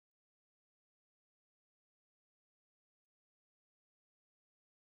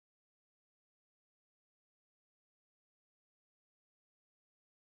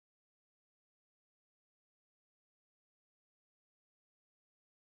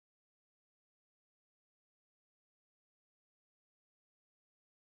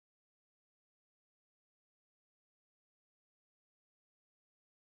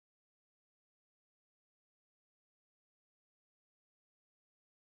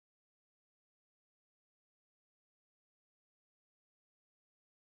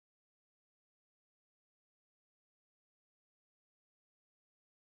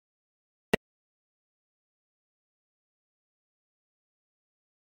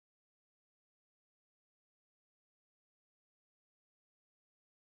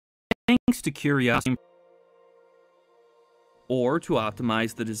thanks to curiosity or to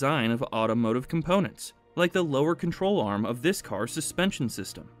optimize the design of automotive components, like the lower control arm of this car's suspension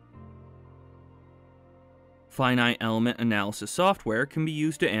system. Finite element analysis software can be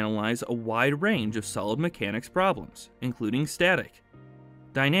used to analyze a wide range of solid mechanics problems, including static,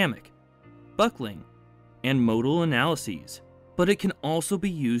 dynamic, buckling, and modal analyses, but it can also be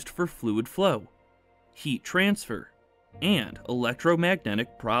used for fluid flow, heat transfer, and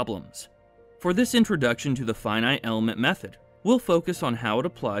electromagnetic problems. For this introduction to the finite element method, we'll focus on how it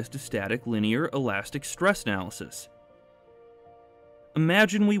applies to static linear elastic stress analysis.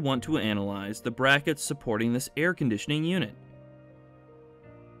 Imagine we want to analyze the brackets supporting this air conditioning unit.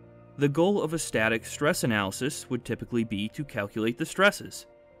 The goal of a static stress analysis would typically be to calculate the stresses,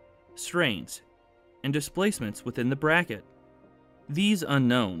 strains, and displacements within the bracket. These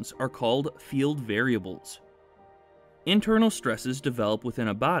unknowns are called field variables. Internal stresses develop within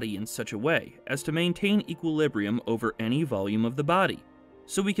a body in such a way as to maintain equilibrium over any volume of the body,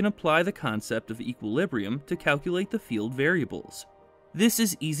 so we can apply the concept of equilibrium to calculate the field variables. This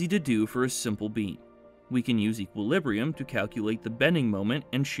is easy to do for a simple beam. We can use equilibrium to calculate the bending moment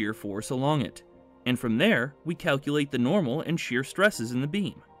and shear force along it, and from there, we calculate the normal and shear stresses in the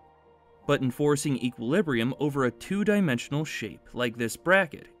beam. But enforcing equilibrium over a two-dimensional shape like this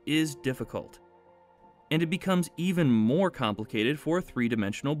bracket is difficult, and it becomes even more complicated for a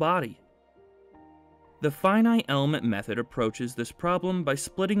three-dimensional body. The finite element method approaches this problem by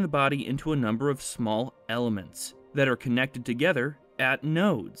splitting the body into a number of small elements that are connected together at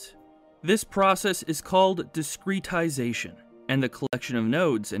nodes. This process is called discretization, and the collection of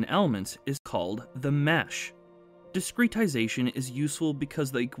nodes and elements is called the mesh. Discretization is useful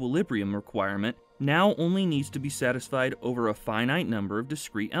because the equilibrium requirement now only needs to be satisfied over a finite number of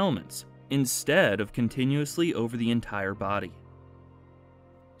discrete elements, instead of continuously over the entire body.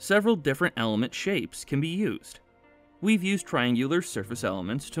 Several different element shapes can be used. We've used triangular surface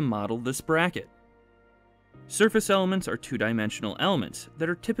elements to model this bracket. Surface elements are two-dimensional elements that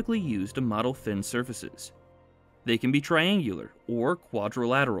are typically used to model thin surfaces. They can be triangular or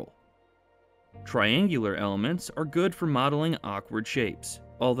quadrilateral. Triangular elements are good for modeling awkward shapes,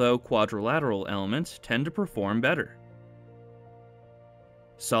 although quadrilateral elements tend to perform better.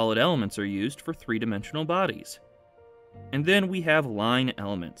 Solid elements are used for three-dimensional bodies. And then we have line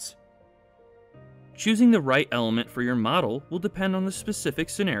elements. Choosing the right element for your model will depend on the specific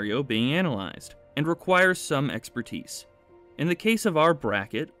scenario being analyzed, and requires some expertise. In the case of our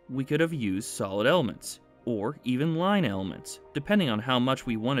bracket, we could have used solid elements, or even line elements, depending on how much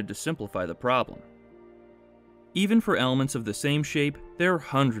we wanted to simplify the problem. Even for elements of the same shape, there are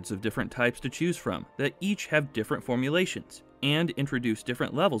hundreds of different types to choose from that each have different formulations, and introduce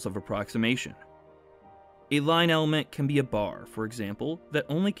different levels of approximation. A line element can be a bar, for example, that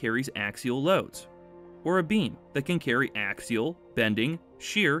only carries axial loads, or a beam that can carry axial, bending,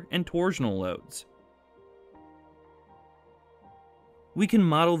 shear, and torsional loads. We can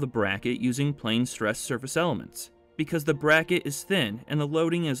model the bracket using plane stress surface elements, because the bracket is thin and the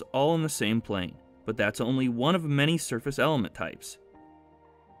loading is all in the same plane, but that's only one of many surface element types.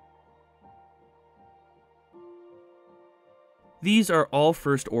 These are all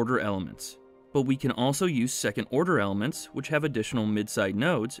first-order elements, but we can also use second-order elements which have additional mid-side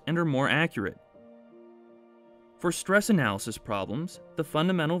nodes and are more accurate. For stress analysis problems, the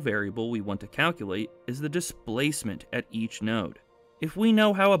fundamental variable we want to calculate is the displacement at each node. If we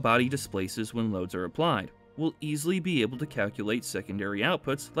know how a body displaces when loads are applied, we'll easily be able to calculate secondary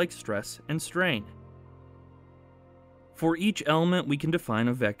outputs like stress and strain. For each element, we can define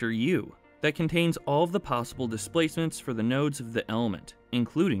a vector u that contains all of the possible displacements for the nodes of the element,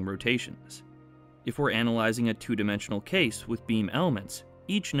 including rotations. If we're analyzing a two-dimensional case with beam elements,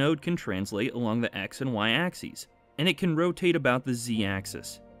 each node can translate along the x and y axes, and it can rotate about the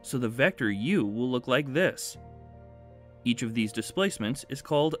z-axis, so the vector u will look like this. Each of these displacements is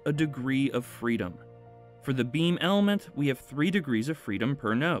called a degree of freedom. For the beam element, we have 3 degrees of freedom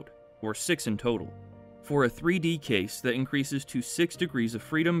per node, or 6 in total. For a 3D case, that increases to 6 degrees of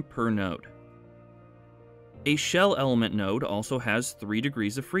freedom per node. A shell element node also has 3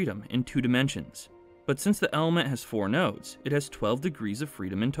 degrees of freedom in 2 dimensions, but since the element has 4 nodes, it has 12 degrees of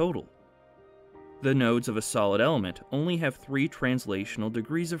freedom in total. The nodes of a solid element only have 3 translational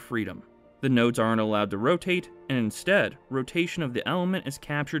degrees of freedom. The nodes aren't allowed to rotate, and instead, rotation of the element is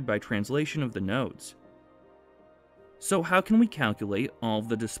captured by translation of the nodes. So how can we calculate all of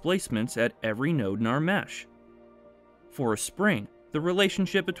the displacements at every node in our mesh? For a spring, the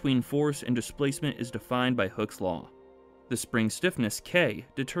relationship between force and displacement is defined by Hooke's law. The spring stiffness K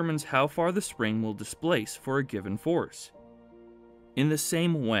determines how far the spring will displace for a given force. In the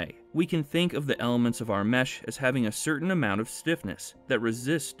same way, we can think of the elements of our mesh as having a certain amount of stiffness that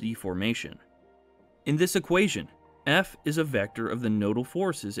resists deformation. In this equation, F is a vector of the nodal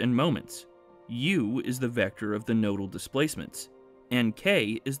forces and moments, U is the vector of the nodal displacements, and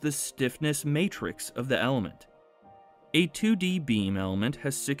K is the stiffness matrix of the element. A 2D beam element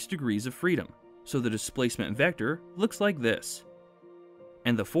has 6 degrees of freedom, so the displacement vector looks like this.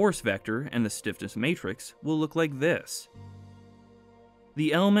 And the force vector and the stiffness matrix will look like this.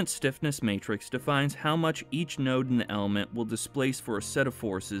 The element stiffness matrix defines how much each node in the element will displace for a set of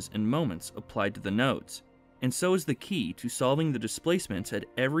forces and moments applied to the nodes, and so is the key to solving the displacements at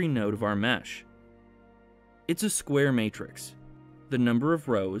every node of our mesh. It's a square matrix. The number of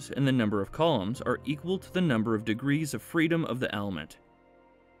rows and the number of columns are equal to the number of degrees of freedom of the element.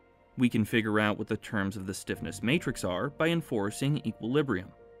 We can figure out what the terms of the stiffness matrix are by enforcing equilibrium.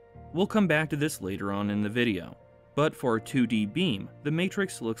 We'll come back to this later on in the video, but for a 2D beam, the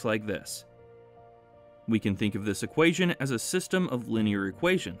matrix looks like this. We can think of this equation as a system of linear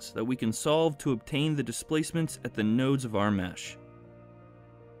equations that we can solve to obtain the displacements at the nodes of our mesh.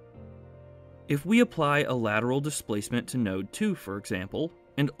 If we apply a lateral displacement to node 2, for example,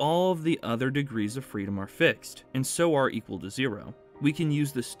 and all of the other degrees of freedom are fixed, and so are equal to 0, we can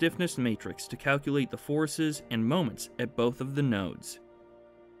use the stiffness matrix to calculate the forces and moments at both of the nodes.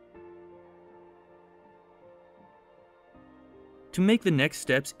 To make the next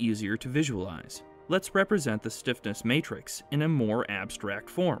steps easier to visualize, let's represent the stiffness matrix in a more abstract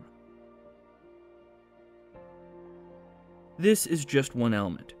form. This is just one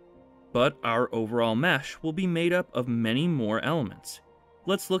element, but our overall mesh will be made up of many more elements.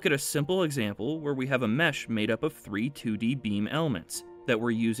 Let's look at a simple example where we have a mesh made up of 3 2D beam elements that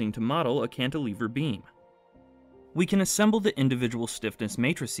we're using to model a cantilever beam. We can assemble the individual stiffness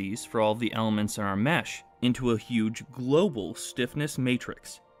matrices for all of the elements in our mesh into a huge global stiffness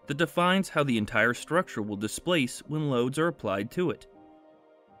matrix that defines how the entire structure will displace when loads are applied to it.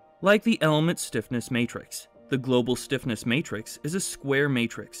 Like the element stiffness matrix, the global stiffness matrix is a square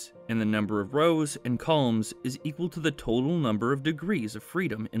matrix, and the number of rows and columns is equal to the total number of degrees of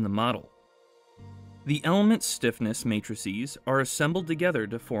freedom in the model. The element stiffness matrices are assembled together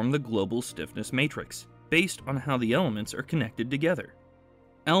to form the global stiffness matrix, based on how the elements are connected together.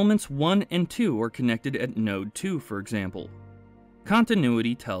 Elements 1 and 2 are connected at node 2, for example.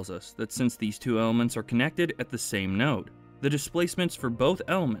 Continuity tells us that since these two elements are connected at the same node, the displacements for both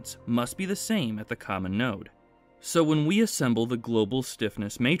elements must be the same at the common node. So when we assemble the global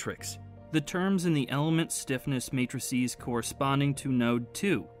stiffness matrix, the terms in the element stiffness matrices corresponding to node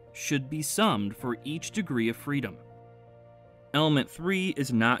 2 should be summed for each degree of freedom. Element 3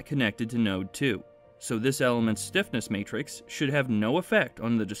 is not connected to node 2, so this element's stiffness matrix should have no effect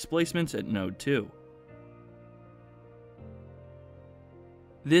on the displacements at node 2.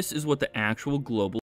 This is what the actual global